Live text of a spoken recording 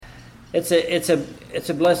It's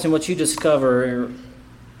a blessing. What you discover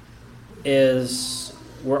is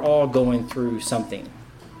we're all going through something.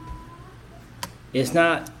 It's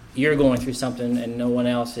not you're going through something and no one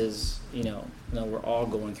else is, no, we're all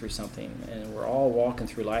going through something, and we're all walking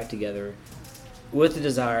through life together with the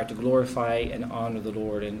desire to glorify and honor the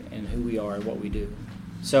Lord and who we are and what we do.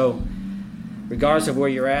 So, regardless of where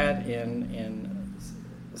you're at in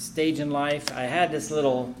stage in life, I had this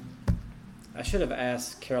little. I should have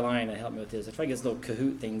asked Caroline to help me with this. I tried to get this little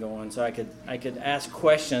Kahoot thing going so I could ask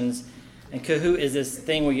questions. And Kahoot is this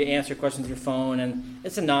thing where you answer questions with your phone, and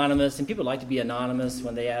it's anonymous, and people like to be anonymous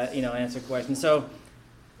when they answer questions. So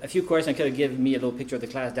a few questions I could have given me a little picture of the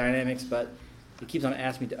class dynamics, but it keeps on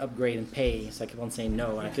asking me to upgrade and pay, so I keep on saying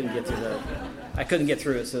no, and I couldn't get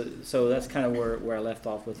through it. So that's kind of where I left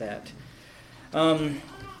off with that.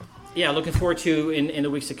 Looking forward to in the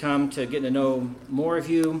weeks to come to getting to know more of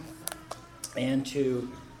you, and to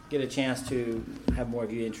get a chance to have more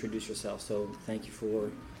of you introduce yourself. So thank you for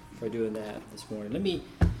doing that this morning. Let me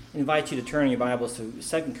invite you to turn your Bibles to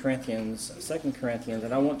 2 Corinthians,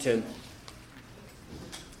 and I want to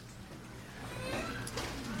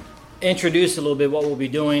introduce a little bit what we'll be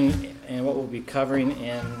doing and what we'll be covering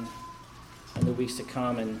in the weeks to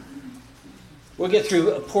come. And we'll get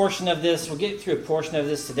through a portion of this. We'll get through a portion of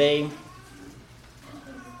this today.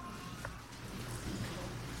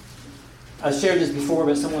 I shared this before,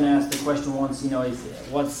 but someone asked the question once,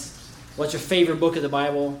 what's your favorite book of the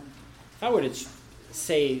Bible? If I were to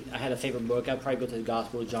say I had a favorite book, I'd probably go to the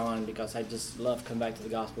Gospel of John, because I just love coming back to the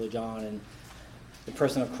Gospel of John, and the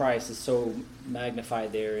person of Christ is so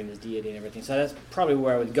magnified there in his deity and everything. So that's probably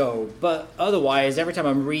where I would go. But otherwise, every time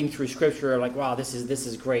I'm reading through Scripture, I'm like, wow, this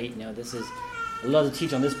is great. I love to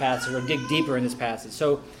teach on this passage or dig deeper in this passage.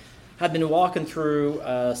 So I've been walking through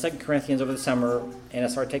 2 Corinthians over the summer, and I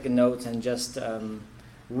started taking notes and just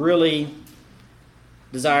really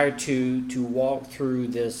desired to walk through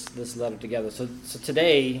this letter together. So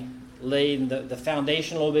today, laying the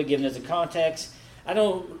foundation a little bit, giving us a context. We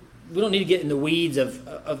don't need to get in the weeds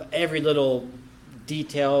of every little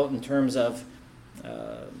detail in terms of.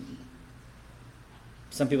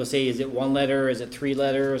 Some people say, is it one letter? Is it three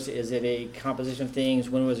letters? Is it a composition of things?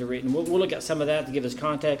 When was it written? We'll look at some of that to give us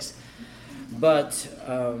context. But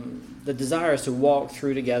the desire is to walk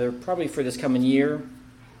through together, probably for this coming year.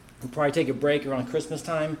 We'll probably take a break around Christmas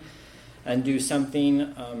time and do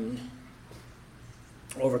something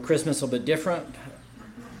over Christmas a little bit different.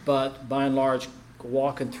 But by and large,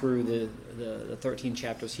 walking through the 13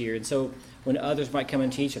 chapters here. And so when others might come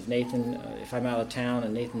and teach, if I'm out of town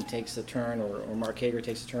and Nathan takes a turn, or Mark Hager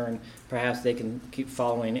takes a turn, perhaps they can keep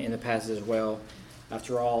following in the passage as well.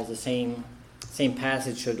 After all, the same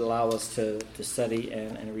passage should allow us to study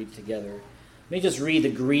and read together. Let me just read the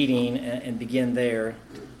greeting and begin there.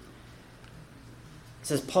 It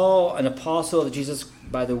says, Paul, an apostle of Jesus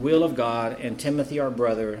by the will of God, and Timothy our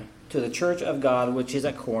brother, to the church of God which is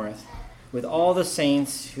at Corinth, with all the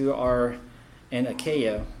saints who are in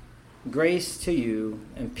Achaia, grace to you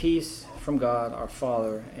and peace from God our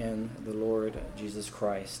Father and the Lord Jesus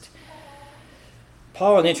Christ.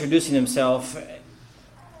 Paul, in introducing himself,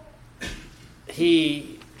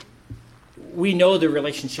 we know the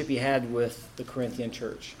relationship he had with the Corinthian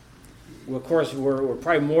church. Well, of course, we're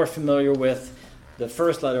probably more familiar with the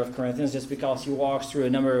first letter of Corinthians, just because he walks through a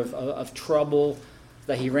number of trouble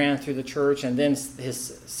that he ran through the church, and then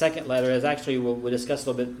his second letter is actually, we'll discuss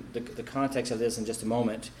a little bit the context of this in just a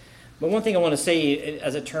moment. But one thing I want to say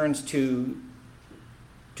as it turns to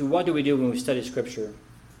what do we do when we study Scripture.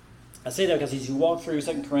 I say that because as you walk through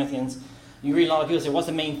 2 Corinthians, you read a lot of people say, what's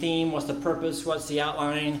the main theme, what's the purpose, what's the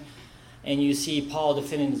outline? And you see Paul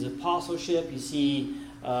defending his apostleship, you see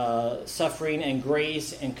suffering and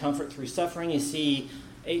grace and comfort through suffering, you see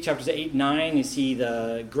chapters 8 and 9, you see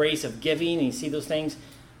the grace of giving, and you see those things.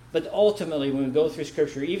 But ultimately, when we go through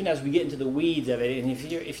Scripture, even as we get into the weeds of it, and if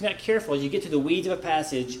you're not careful, as you get to the weeds of a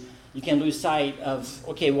passage, you can lose sight of,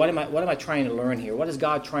 okay, what am I trying to learn here? What is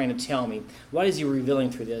God trying to tell me? What is he revealing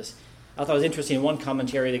through this? I thought it was interesting. In one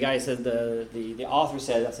commentary, the guy said, the author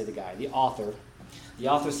said, the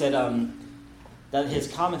author said that his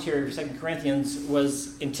commentary for 2 Corinthians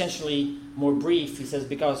was intentionally more brief. He says,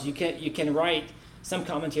 because you can write, some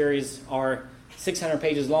commentaries are 600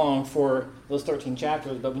 pages long for those 13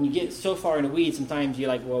 chapters, but when you get so far in the weeds, sometimes you're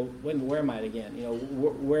like, well, where am I at again?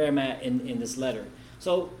 Where am I at in this letter?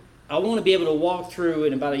 So I want to be able to walk through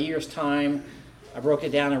in about a year's time. I broke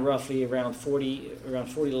it down in roughly around 40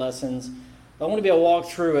 lessons. But I want to be able to walk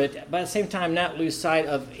through it, but at the same time not lose sight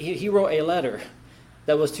of, he wrote a letter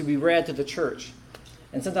that was to be read to the church.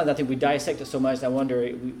 And sometimes I think we dissect it so much, I wonder,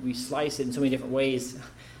 we slice it in so many different ways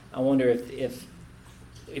I wonder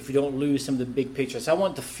if we don't lose some of the big pictures. I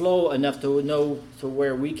want the flow enough to know to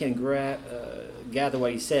where we can gather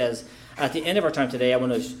what he says. At the end of our time today, I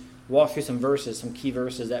want to walk through some verses, some key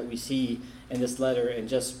verses that we see in this letter, and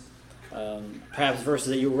just perhaps verses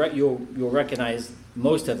that you'll recognize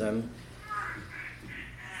most of them,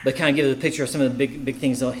 but kind of give a picture of some of the big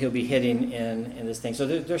things that he'll be hitting in this thing. So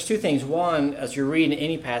there's two things. One, as you're reading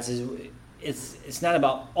any passage, it's not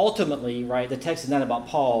about ultimately, right? The text is not about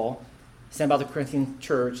Paul. It's not about the Corinthian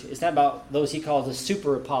church. It's not about those he calls the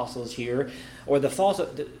super apostles here, or the false.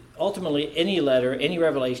 Ultimately, any letter, any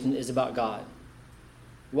revelation is about God.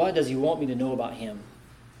 What does he want me to know about him?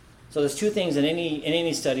 So there's two things in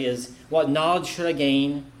any study: is what knowledge should I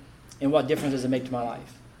gain, and what difference does it make to my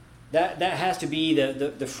life? That has to be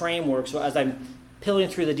the framework. So as I'm peeling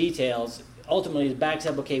through the details, ultimately it backs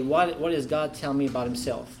up, okay, what does God tell me about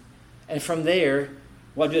himself? And from there,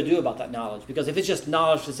 what do I do about that knowledge? Because if it's just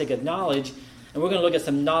knowledge for the sake of knowledge, and we're going to look at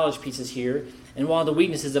some knowledge pieces here, and one of the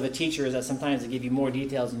weaknesses of a teacher is that sometimes they give you more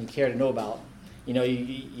details than you care to know about. You know,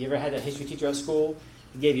 you ever had a history teacher at school?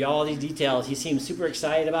 He gave you all these details. He seemed super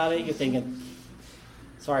excited about it. You're thinking,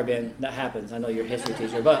 sorry, Ben, that happens. I know you're a history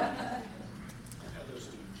teacher, but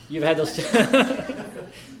you've had those. Well,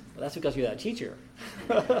 that's because you're that teacher.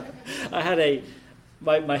 I had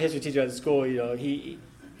my history teacher at school. You know, he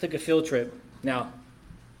took a field trip. Now,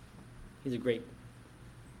 he's a great.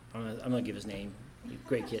 I'm gonna give his name.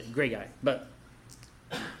 Great kid, great guy. But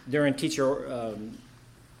during teacher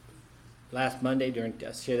last Monday,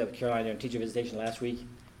 I shared that with Caroline during teacher visitation last week.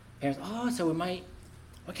 Parents, so we might.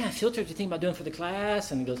 What kind of field trip do you think about doing for the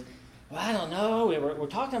class? And he goes, well, I don't know. We're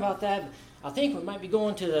talking about that. I think we might be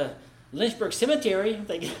going to the Lynchburg cemetery. I'm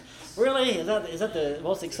thinking, really? Is that the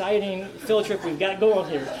most exciting field trip we've got going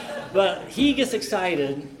here? But he gets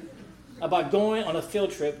excited about going on a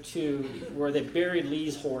field trip to where they buried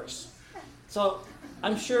Lee's horse. So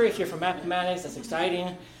I'm sure if you're from mathematics, that's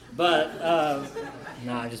exciting. But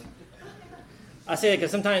I say that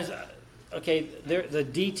because sometimes, the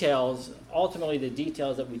details, ultimately the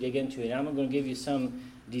details that we dig into, and I'm going to give you some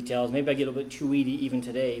details. Maybe I get a little bit too weedy even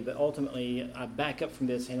today, but ultimately I back up from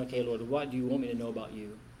this saying, okay, Lord, what do you want me to know about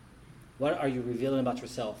you? What are you revealing about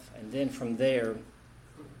yourself? And then from there,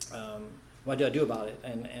 what do I do about it?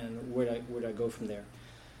 And where do I go from there?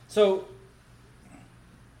 So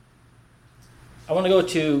I want to go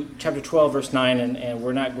to chapter 12, verse 9, and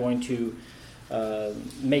we're not going to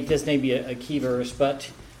make this maybe a key verse, but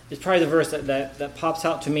it's probably the verse that pops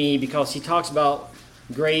out to me because he talks about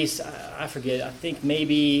grace. I forget. I think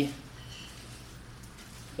maybe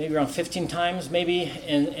around 15 times, maybe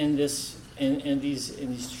in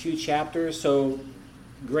these few chapters. So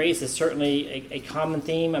grace is certainly a common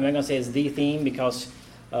theme. I'm not going to say it's the theme because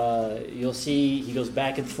you'll see he goes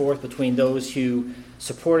back and forth between those who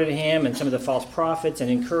supported him and some of the false prophets, and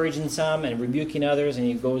encouraging some and rebuking others, and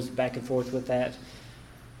he goes back and forth with that.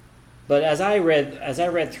 But as I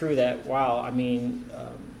read through that, wow! I mean,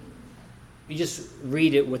 you just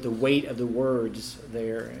read it with the weight of the words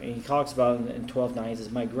there. And he talks about in 12:9, he says,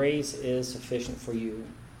 "My grace is sufficient for you."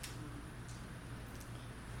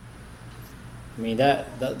 I mean,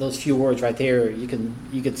 those few words right there, you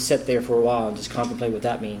could sit there for a while and just contemplate what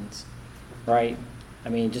that means, right? I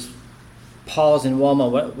mean, just pause and Walma.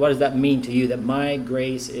 What does that mean to you? That my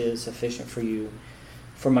grace is sufficient for you,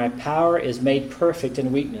 for my power is made perfect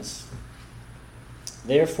in weakness.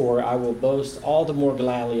 Therefore, I will boast all the more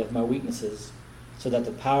gladly of my weaknesses, so that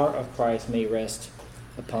the power of Christ may rest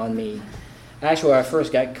upon me. Actually, where I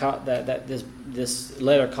first got caught that this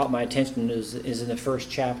letter caught my attention is in the first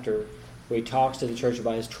chapter, where he talks to the church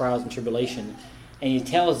about his trials and tribulation. And he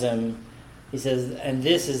tells them, he says, and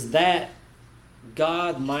this is that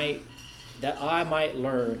I might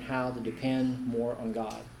learn how to depend more on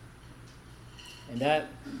God. And that,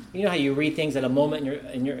 you know how you read things at a moment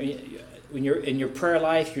when you're in your prayer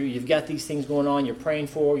life, you've got these things going on, you're praying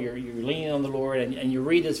for, you're leaning on the Lord, and you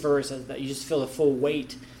read this verse that you just feel the full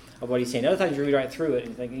weight of what he's saying. Other times you read right through it,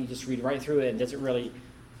 and you just read right through it, and it doesn't really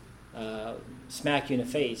smack you in the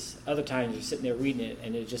face. Other times you're sitting there reading it,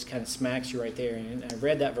 and it just kind of smacks you right there. And I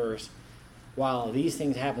read that verse. Wow, these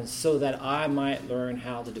things happen so that I might learn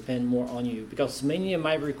how to depend more on you. Because many of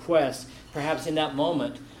my requests, perhaps in that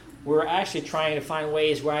moment, were actually trying to find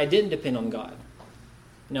ways where I didn't depend on God.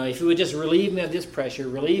 You know, if you would just relieve me of this pressure,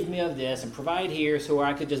 relieve me of this, and provide here so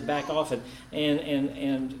I could just back off it.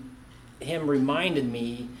 And him reminded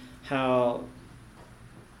me how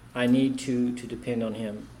I need to depend on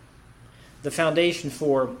him. The foundation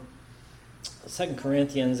for 2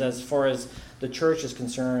 Corinthians, as far as the church is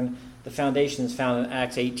concerned, the foundation is found in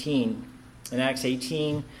Acts 18. In Acts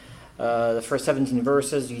 18, the first 17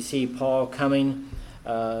 verses, you see Paul coming.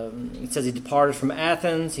 It says he departed from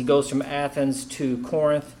Athens. He goes from Athens to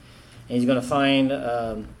Corinth, and he's going to find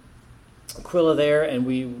Aquila there, and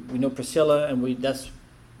we know Priscilla, and that's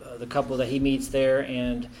the couple that he meets there,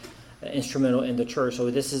 and instrumental in the church. So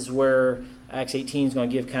this is where Acts 18 is going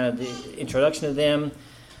to give kind of the introduction to them.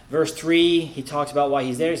 Verse 3, he talks about why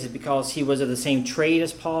he's there. He says because he was of the same trade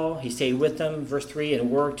as Paul. He stayed with them, verse 3,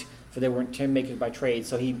 and worked, for they weren't tent makers by trade.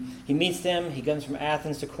 So he meets them. He comes from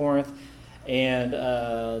Athens to Corinth, and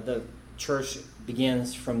the church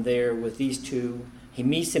begins from there with these two. He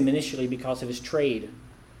meets them initially because of his trade.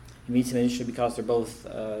 He meets them initially because they're both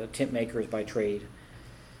tent makers by trade.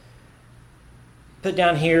 Put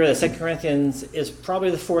down here that 2 Corinthians is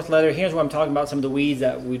probably the fourth letter. Here's what I'm talking about, some of the weeds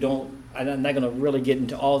that I'm not going to really get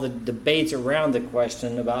into all the debates around the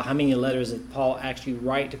question about how many letters did Paul actually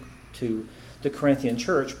write to the Corinthian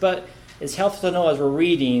church. But it's helpful to know as we're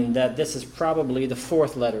reading that this is probably the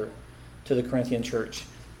fourth letter to the Corinthian church.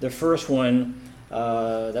 The first one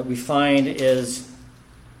that we find is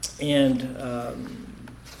in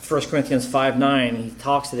 1 Corinthians 5:9. He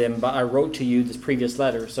talks to them about, I wrote to you this previous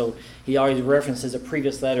letter. So he always references a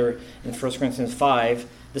previous letter in 1 Corinthians 5.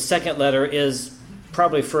 The second letter is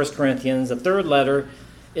probably 1 Corinthians. The third letter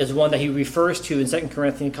is one that he refers to in 2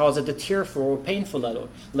 Corinthians. He calls it the tearful or painful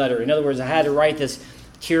letter. In other words, I had to write this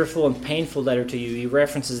tearful and painful letter to you. He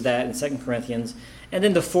references that in 2 Corinthians. And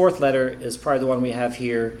then the fourth letter is probably the one we have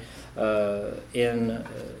here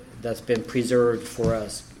that's been preserved for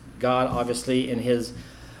us. God, obviously, in his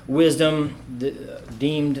wisdom,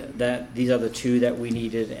 deemed that these are the two that we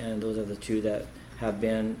needed, and those are the two that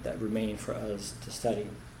remain for us to study.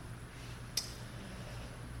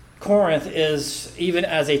 Corinth is, even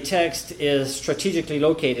as a text, is strategically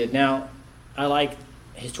located. Now, I like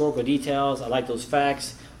historical details. I like those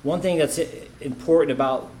facts. One thing that's important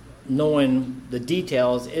about knowing the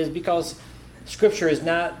details is because Scripture is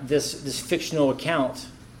not this fictional account.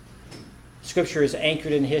 Scripture is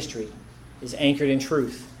anchored in history, is anchored in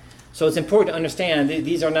truth. So it's important to understand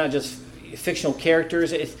these are not just fictional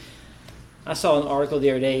characters. I saw an article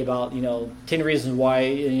the other day about 10 reasons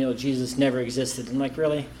why Jesus never existed. I'm like,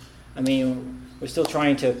 really? I mean, we're still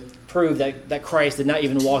trying to prove that Christ did not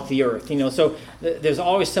even walk the earth. So there's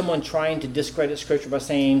always someone trying to discredit Scripture by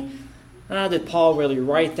saying, did Paul really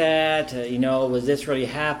write that? Was this really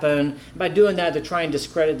happen? By doing that, they're trying to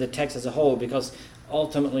discredit the text as a whole, because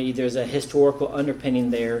ultimately there's a historical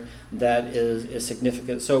underpinning there that is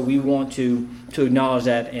significant. So we want to acknowledge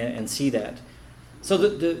that and see that. So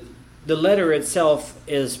the letter itself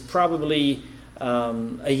is probably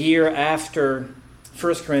a year after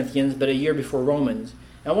 1 Corinthians, but a year before Romans.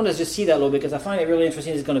 And I want to just see that a little bit because I find it really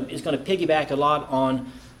interesting. It's going to piggyback a lot on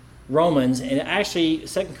Romans, and actually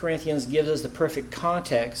 2 Corinthians gives us the perfect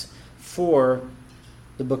context for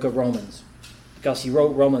the book of Romans, because he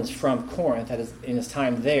wrote Romans from Corinth in his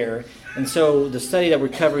time there. And so the study that we're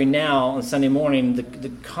covering now on Sunday morning,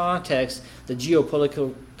 the context, the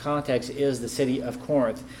geopolitical context, is the city of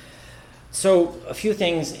Corinth. So a few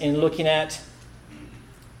things in looking at,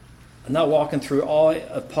 I'm not walking through all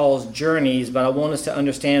of Paul's journeys, but I want us to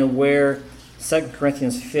understand where 2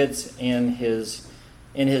 Corinthians fits in his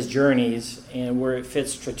journeys and where it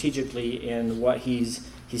fits strategically in what his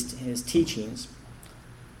teachings.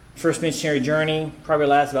 First missionary journey probably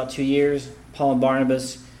lasts about 2 years. Paul and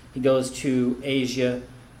Barnabas, he goes to Asia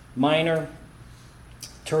Minor,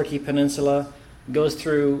 Turkey Peninsula, goes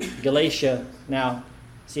through Galatia. Now,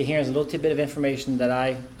 see, here's a little tidbit of information that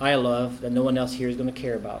I love that no one else here is going to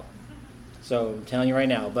care about. So I'm telling you right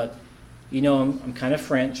now, but I'm kind of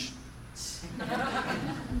French.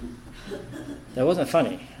 That wasn't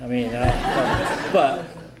funny. I mean, but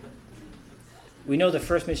we know the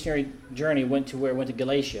first missionary journey went to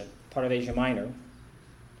Galatia, part of Asia Minor.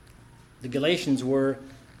 The Galatians were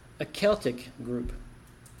a Celtic group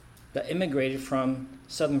that immigrated from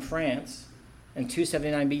southern France in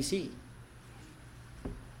 279 BC.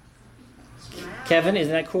 Kevin,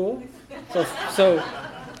 isn't that cool? So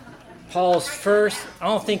Paul's first, I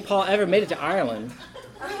don't think Paul ever made it to Ireland,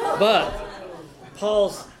 but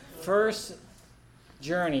Paul's first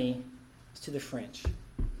journey is to the French.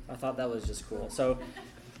 I thought that was just cool. So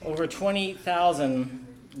over 20,000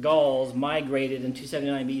 Gauls migrated in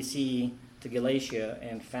 279 BC to Galatia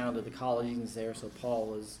and founded the colonies there. So Paul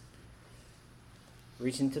was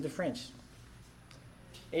reaching to the French.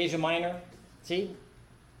 Asia Minor, see?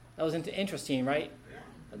 That was interesting, right?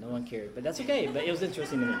 But no one cared, but that's okay. But it was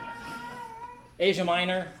interesting to me. Asia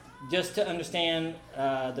Minor, just to understand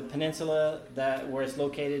the peninsula where it's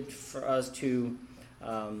located for us to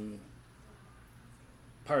part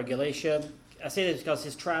of Galatia. I say this because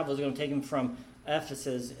his travel is going to take him from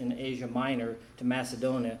Ephesus in Asia Minor to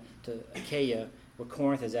Macedonia to Achaia, where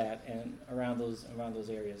Corinth is at, and around those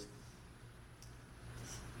areas.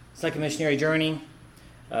 Second missionary journey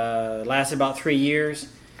lasted about 3 years.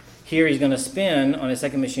 Here he's going to spend, on his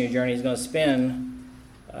second missionary journey, he's going to spend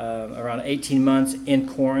around 18 months in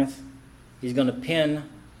Corinth. He's going to pen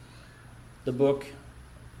the book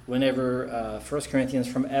whenever 1 Corinthians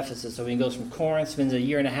from Ephesus. So he goes from Corinth, spends 1.5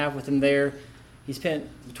 years with him there. He spent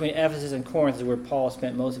between Ephesus and Corinth is where Paul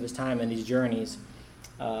spent most of his time in these journeys.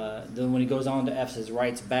 Then when he goes on to Ephesus,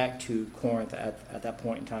 writes back to Corinth at that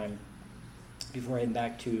point in time before heading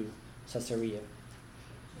back to Caesarea.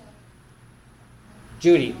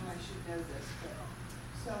 Judy. I should know this, but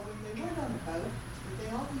so when they went on the boat, were they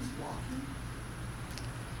always walking?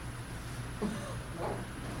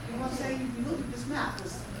 You know what I'm saying? If you look at this map,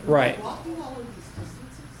 was Right. walking all of these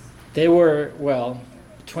distances? They were,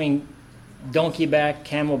 between donkey back,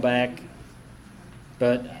 camel back,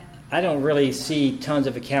 but I don't really see tons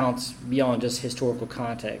of accounts beyond just historical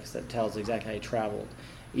context that tells exactly how he traveled,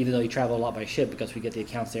 even though he traveled a lot by ship, because we get the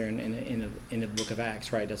accounts there in the book of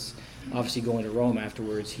Acts, right? That's obviously going to Rome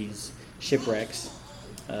afterwards. He's shipwrecks.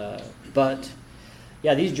 But,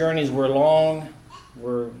 yeah, these journeys were long.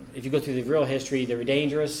 If you go through the real history, they were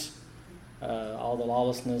dangerous. All the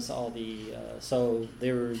lawlessness, so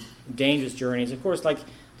they were dangerous journeys. Of course,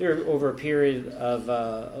 they're over a period of,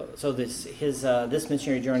 this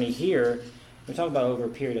missionary journey here, we're talking about over a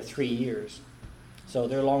period of 3 years. So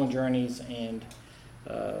they're long journeys, and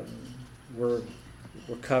we're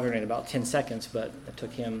covered in about 10 seconds, but it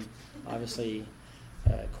took him, obviously,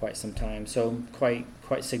 quite some time. So quite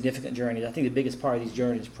significant journeys. I think the biggest part of these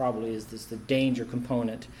journeys probably is the danger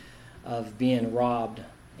component of being robbed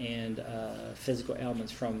and physical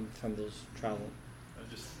ailments from those travel. I was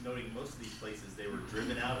just noting most of these places they were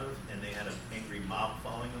driven out of, and they had an angry mob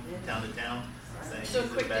following them from town to town, saying So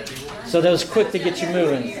these are quick bad to- people. So that was quick to get you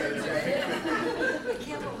moving.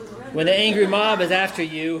 When the angry mob is after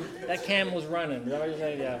you, that camel's running. Is that what you're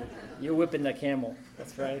saying? Yeah. You're whipping that camel.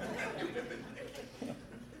 That's right.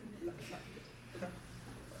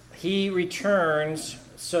 He returns,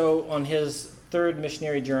 so on his third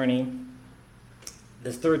missionary journey,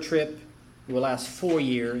 this third trip will last 4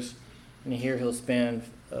 years, and here he'll spend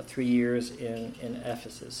 3 years in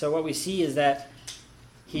Ephesus. So what we see is that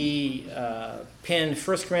he penned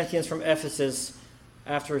 1 Corinthians from Ephesus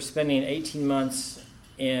after spending 18 months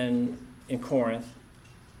in Corinth.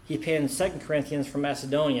 He penned 2 Corinthians from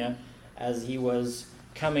Macedonia as he was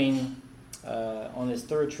coming on his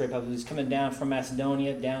third trip. He was coming down from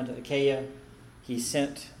Macedonia down to Achaia. He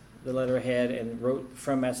sent the letter ahead and wrote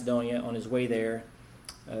from Macedonia on his way there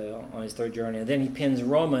on his third journey. And then he pens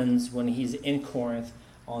Romans when he's in Corinth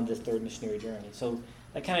on this third missionary journey. So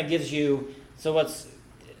that kind of gives you,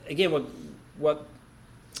 what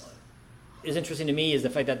is interesting to me is the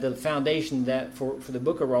fact that the foundation that for the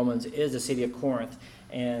book of Romans is the city of Corinth,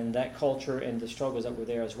 and that culture and the struggles that were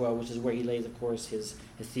there as well, which is where he lays, of course, his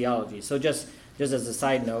theology. So just as a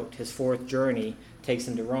side note, his fourth journey takes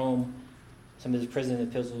him to Rome. Some of his prison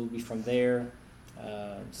epistles will be from there.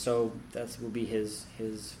 So that will be his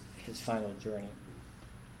final journey.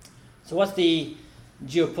 So what's the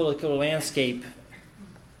geopolitical landscape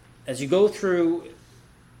as you go through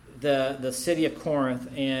the city of Corinth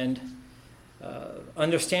and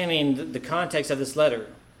understanding the context of this letter?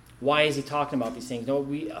 Why is he talking about these things? Now,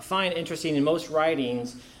 we find interesting in most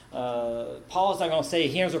writings, Paul's not going to say,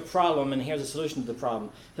 here's a problem and here's a solution to the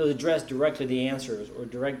problem. He'll address directly the answers, or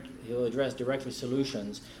he'll address directly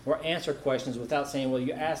solutions, or answer questions without saying, well,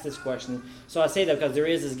 you asked this question. So I say that because there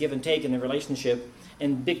is this give and take in the relationship,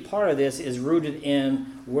 and a big part of this is rooted in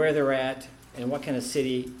where they're at and what kind of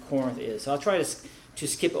city Corinth is. So I'll try to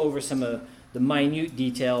skip over some of the minute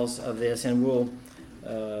details of this, and we'll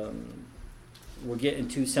get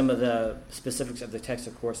into some of the specifics of the text,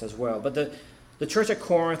 of course, as well. But the church at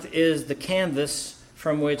Corinth is the canvas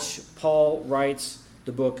from which Paul writes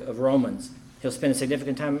the book of Romans. He'll spend a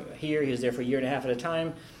significant time here. He was there for 1.5 years at a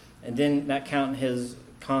time, and then not counting his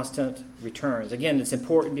constant returns. Again, it's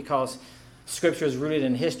important because Scripture is rooted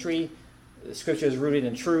in history, Scripture is rooted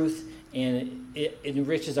in truth, and it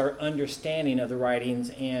enriches our understanding of the writings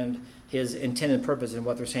and his intended purpose in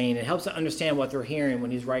what they're saying. It helps to understand what they're hearing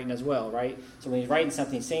when he's writing as well, right? So when he's writing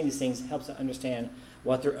something, saying these things, it helps to understand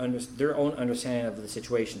what their own understanding of the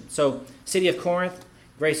situation. So, city of Corinth,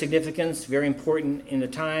 very significant, very important in the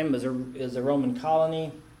time, is a Roman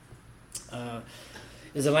colony,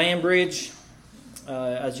 is a land bridge.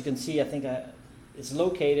 As you can see, I think it's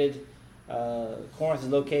located, Corinth is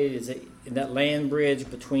located in that land bridge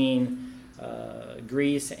between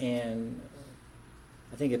Greece and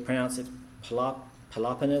think it pronounced it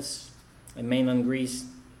Peloponnes, in mainland Greece.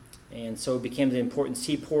 And so it became the important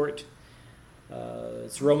seaport.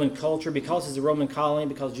 It's Roman culture. Because it's a Roman colony,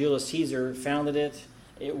 because Julius Caesar founded it,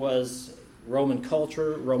 it was Roman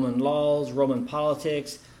culture, Roman laws, Roman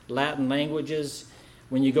politics, Latin languages.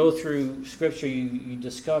 When you go through Scripture, you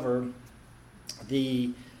discover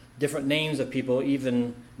the different names of people,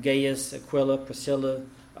 even Gaius, Aquila, Priscilla,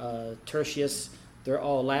 Tertius. They're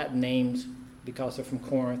all Latin names because they're from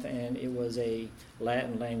Corinth, and it was a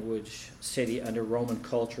Latin language city under Roman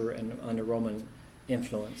culture and under Roman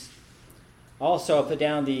influence. Also, I put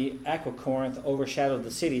down the Aqua Corinth overshadowed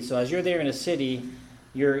the city. So as you're there in a city,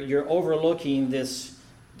 you're overlooking this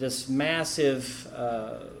massive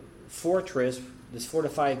fortress, this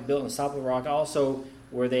fortified built on top of the rock, also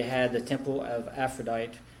where they had the temple of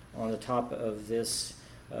Aphrodite on the top of this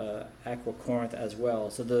Aqua Corinth as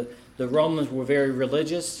well. So the Romans were very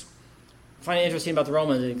religious. I find it interesting about the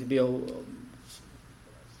Romans, it could be a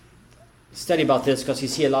study about this because you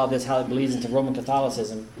see a lot of this, how it bleeds into Roman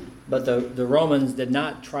Catholicism. But the Romans did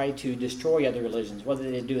not try to destroy other religions. What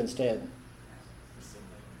did they do instead?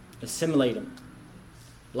 Assimilate them.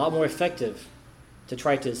 A lot more effective to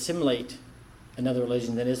try to assimilate another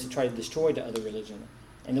religion than it is to try to destroy the other religion.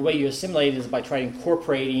 And the way you assimilate is by trying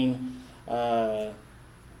incorporating the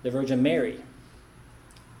Virgin Mary.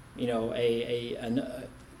 You know,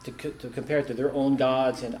 to compare it to their own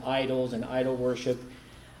gods and idols and idol worship.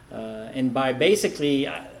 And by basically,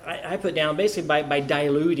 I put down basically by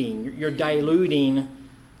diluting. You're diluting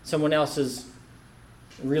someone else's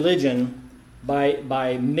religion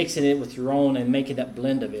by mixing it with your own and making that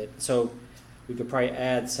blend of it. So we could probably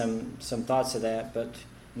add some thoughts to that, but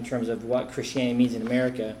in terms of what Christianity means in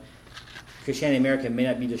America, Christianity in America may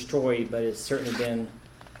not be destroyed, but it's certainly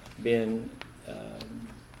been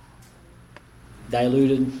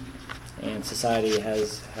diluted, and society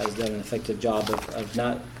has done an effective job of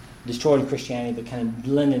not destroying Christianity, but kind of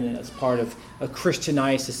blending it as part of a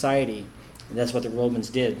Christianized society. And that's what the Romans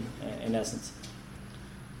did, in essence.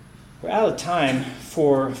 We're out of time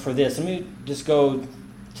for this. Let me just go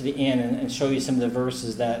to the end and show you some of the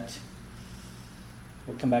verses that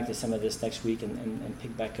we'll come back to some of this next week and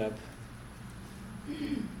pick back up.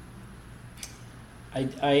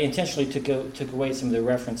 I intentionally took away some of the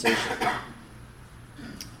references.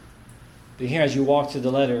 But here, as you walk through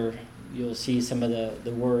the letter, you'll see some of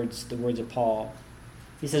the words of Paul.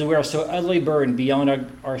 He says, "We are so utterly burdened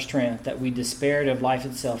beyond our strength that we despaired of life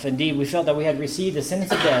itself. Indeed, we felt that we had received the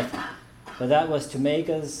sentence of death, but that was to make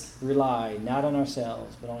us rely not on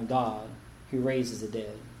ourselves, but on God, who raises the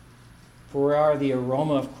dead. For we are the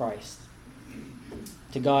aroma of Christ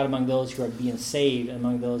to God among those who are being saved and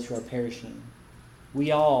among those who are perishing.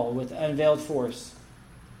 We all, with unveiled force,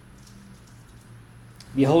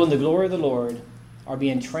 beholding the glory of the Lord, are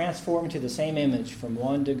being transformed to the same image from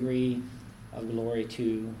one degree of glory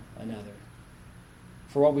to another.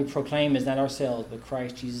 For what we proclaim is not ourselves, but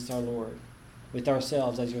Christ Jesus our Lord, with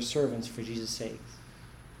ourselves as your servants for Jesus' sake.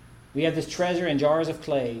 We have this treasure in jars of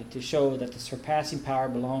clay to show that the surpassing power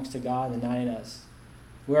belongs to God and not in us.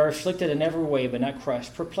 We are afflicted in every way, but not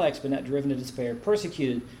crushed, perplexed, but not driven to despair,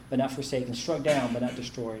 persecuted, but not forsaken, struck down, but not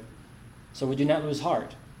destroyed. So we do not lose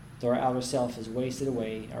heart, though our outer self is wasted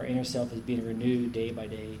away, our inner self is being renewed day by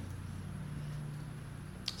day.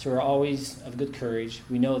 So we are always of good courage.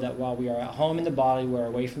 We know that while we are at home in the body, we are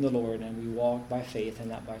away from the Lord, and we walk by faith and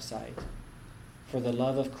not by sight. For the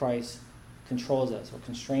love of Christ controls us or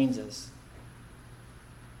constrains us.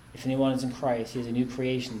 If anyone is in Christ, he is a new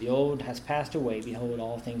creation. The old has passed away. Behold,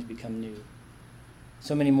 all things become new."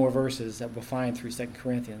 So many more verses that we'll find through 2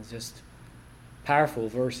 Corinthians, just powerful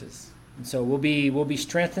verses. And so we'll be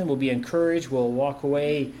strengthened, we'll be encouraged, we'll walk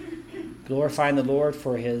away glorifying the Lord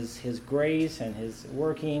for his grace and his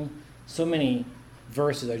working. So many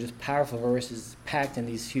verses are just powerful verses packed in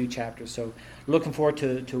these few chapters. So looking forward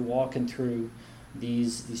to walking through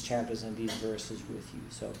these chapters and these verses with you.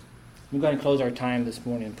 So we're going to close our time this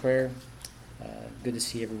morning in prayer. Good to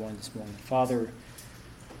see everyone this morning. Father,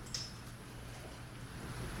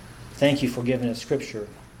 thank you for giving us Scripture.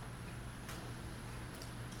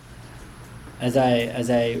 As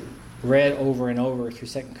I read over and over through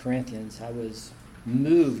 2 Corinthians, I was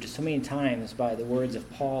moved so many times by the words of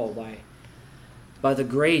Paul, by the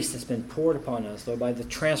grace that's been poured upon us, Lord, by the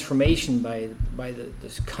transformation, by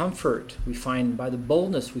this comfort we find, by the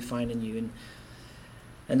boldness we find in you,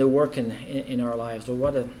 and the work in our lives.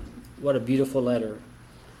 Lord, what a beautiful letter.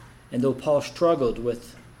 And though Paul struggled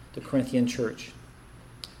with the Corinthian church,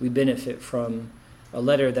 we benefit from a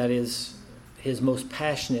letter that is his most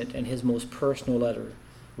passionate and his most personal letter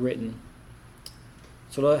written.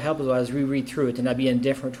 So Lord, help us, Lord, as we read through it, to not be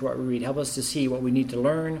indifferent to what we read. Help us to see what we need to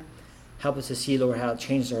learn. Help us to see, Lord, how it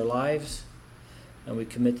changed our lives. And we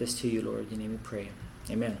commit this to you, Lord. In your name we pray.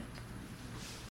 Amen.